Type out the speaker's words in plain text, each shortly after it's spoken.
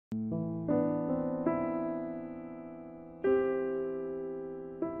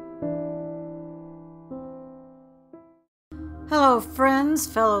Hello friends,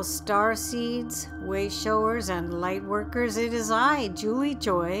 fellow star seeds, way showers, and light workers. It is I, Julie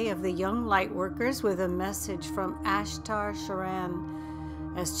Joy of the Young Lightworkers, with a message from Ashtar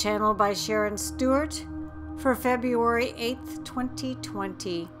Sheran, as channeled by Sharon Stewart for February 8th,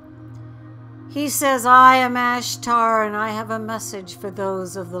 2020. He says, I am Ashtar, and I have a message for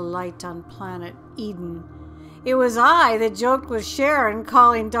those of the light on planet Eden. It was I that joked with Sharon,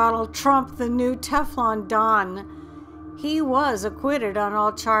 calling Donald Trump the new Teflon Don. He was acquitted on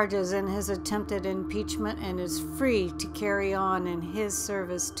all charges in his attempted impeachment and is free to carry on in his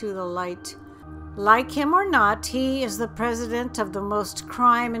service to the light. Like him or not, he is the president of the most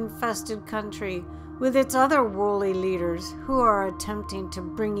crime-infested country, with its other worldly leaders who are attempting to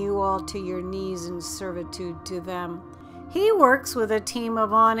bring you all to your knees in servitude to them. He works with a team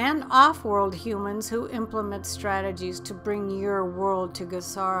of on- and off-world humans who implement strategies to bring your world to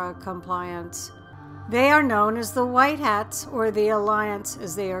GESARA compliance. They are known as the White Hats, or the Alliance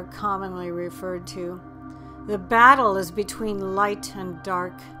as they are commonly referred to. The battle is between light and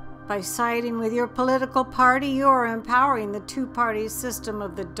dark. By siding with your political party, you are empowering the two-party system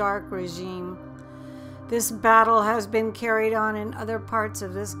of the dark regime. This battle has been carried on in other parts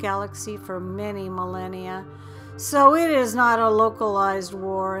of this galaxy for many millennia, so it is not a localized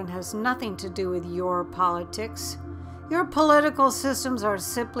war and has nothing to do with your politics. Your political systems are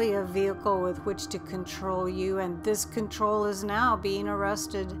simply a vehicle with which to control you, and this control is now being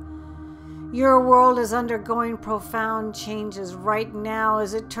arrested. Your world is undergoing profound changes right now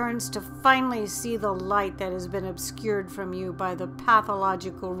as it turns to finally see the light that has been obscured from you by the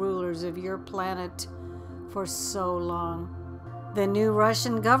pathological rulers of your planet for so long. The new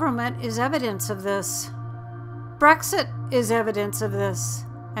Russian government is evidence of this. Brexit is evidence of this,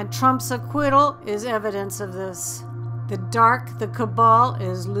 and Trump's acquittal is evidence of this. The dark, the cabal,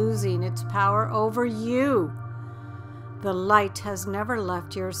 is losing its power over you. The light has never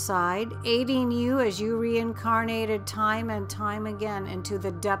left your side, aiding you as you reincarnated time and time again into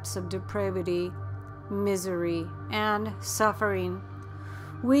the depths of depravity, misery, and suffering.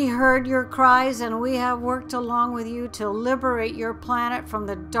 We heard your cries, and we have worked along with you to liberate your planet from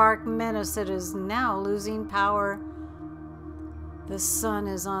the dark menace that is now losing power. The sun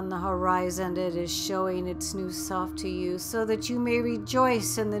is on the horizon. It is showing its new self to you so that you may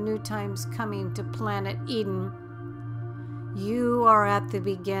rejoice in the new times coming to planet Eden. You are at the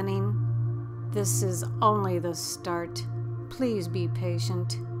beginning. This is only the start. Please be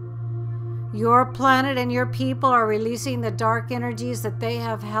patient. Your planet and your people are releasing the dark energies that they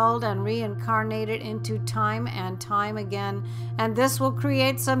have held and reincarnated into time and time again, and this will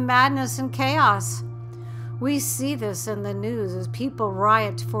create some madness and chaos. We see this in the news as people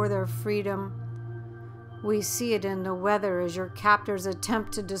riot for their freedom. We see it in the weather as your captors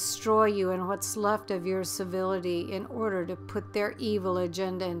attempt to destroy you and what's left of your civility in order to put their evil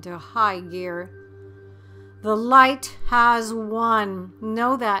agenda into high gear. The light has won.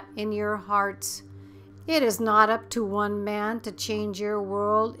 Know that in your hearts. It is not up to one man to change your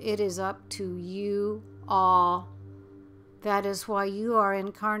world. It is up to you all. That is why you are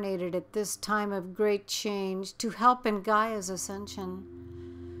incarnated at this time of great change, to help in Gaia's ascension,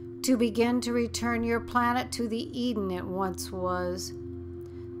 to begin to return your planet to the Eden it once was.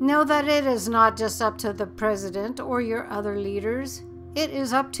 Know that it is not just up to the president or your other leaders. It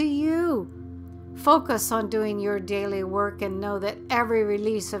is up to you. Focus on doing your daily work and know that every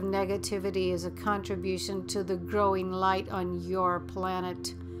release of negativity is a contribution to the growing light on your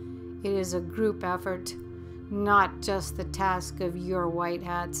planet. It is a group effort, not just the task of your white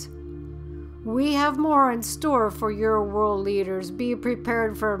hats. We have more in store for your world leaders. Be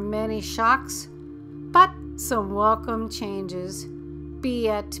prepared for many shocks, but some welcome changes. Be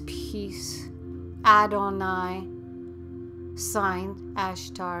at peace. Adonai. Signed,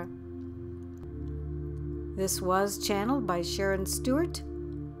 Ashtar. This was channeled by Sharon Stewart.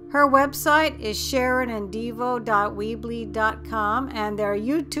 Her website is sharonandevo.weebly.com, and their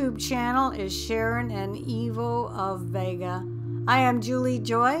YouTube channel is Sharon and Evo of Vega. I am Julie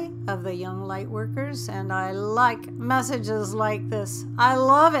Joy of the Young Lightworkers, and I like messages like this. I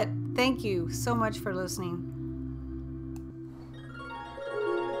love it. Thank you so much for listening.